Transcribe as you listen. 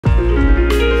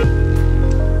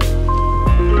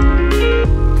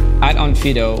At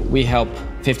Onfido, we help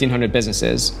 1,500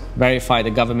 businesses verify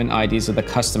the government IDs of the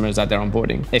customers that they're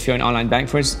onboarding. If you're an online bank,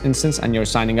 for instance, and you're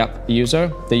signing up a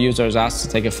user, the user is asked to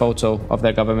take a photo of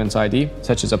their government ID,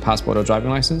 such as a passport or driving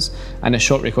license, and a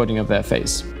short recording of their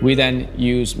face. We then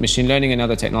use machine learning and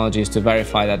other technologies to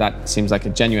verify that that seems like a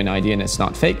genuine ID and it's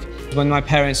not fake. When my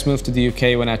parents moved to the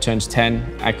UK when I turned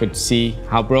 10, I could see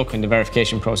how broken the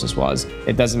verification process was.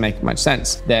 It doesn't make much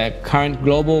sense. The current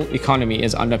global economy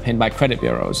is underpinned by credit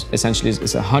bureaus. Essentially,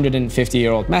 it's a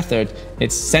 150-year-old method. It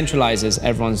centralizes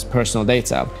everyone's personal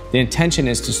data. The intention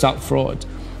is to stop fraud,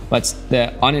 but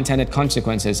the unintended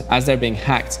consequences, as they're being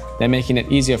hacked, they're making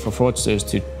it easier for fraudsters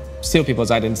to steal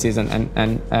people's identities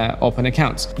and open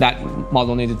accounts. That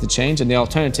model needed to change, and the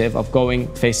alternative of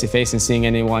going face-to-face and seeing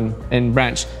anyone in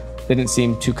branch didn't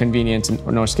seem too convenient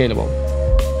nor scalable.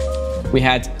 We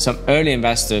had some early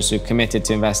investors who committed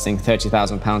to investing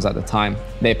 £30,000 at the time.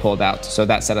 They pulled out, so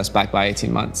that set us back by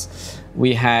 18 months.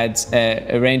 We had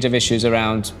a range of issues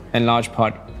around, in large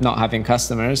part, not having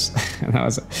customers. That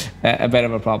was a bit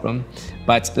of a problem.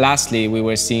 But lastly, we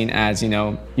were seen as,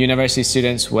 university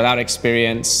students without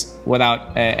experience,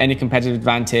 without any competitive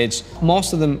advantage.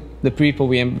 Most of them, the people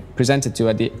we presented to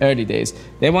at the early days,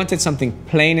 they wanted something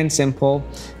plain and simple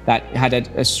that had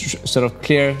a sort of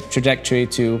clear trajectory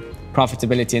to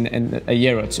profitability in a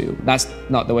year or two. That's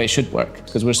not the way it should work,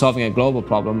 because we're solving a global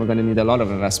problem. We're going to need a lot of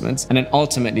investments, and then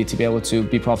ultimately to be able to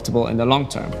be profitable in the long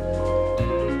term.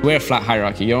 We're a flat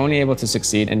hierarchy. You're only able to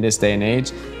succeed in this day and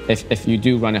age if you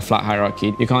do run a flat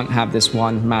hierarchy. You can't have this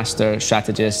one master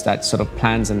strategist that sort of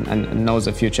plans and knows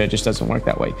the future. It just doesn't work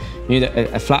that way. You need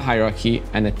a flat hierarchy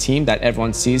and a team that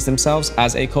everyone sees themselves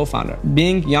as a co-founder.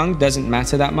 Being young doesn't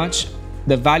matter that much.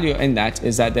 The value in that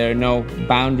is that there are no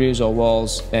boundaries or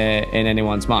walls in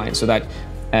anyone's mind, so that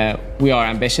we are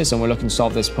ambitious and we're looking to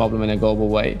solve this problem in a global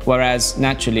way. Whereas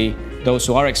naturally, those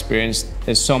who are experienced,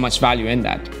 there's so much value in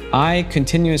that. I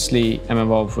continuously am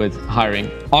involved with hiring.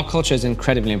 Our culture is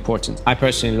incredibly important. I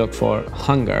personally look for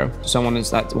hunger, someone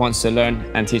that wants to learn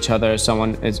and teach others,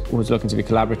 someone who's looking to be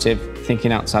collaborative,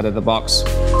 thinking outside of the box.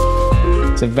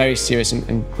 It's a very serious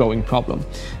and growing problem.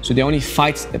 So the only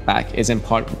fight it back is in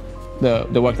part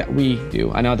the work that we do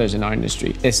and others in our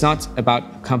industry. It's not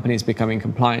about companies becoming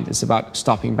compliant, it's about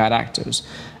stopping bad actors.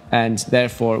 And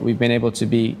therefore, we've been able to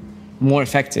be more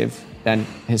effective than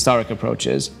historic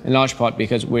approaches, in large part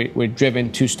because we're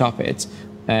driven to stop it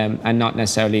and not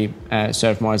necessarily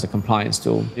serve more as a compliance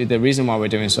tool. The reason why we're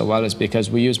doing so well is because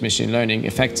we use machine learning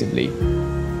effectively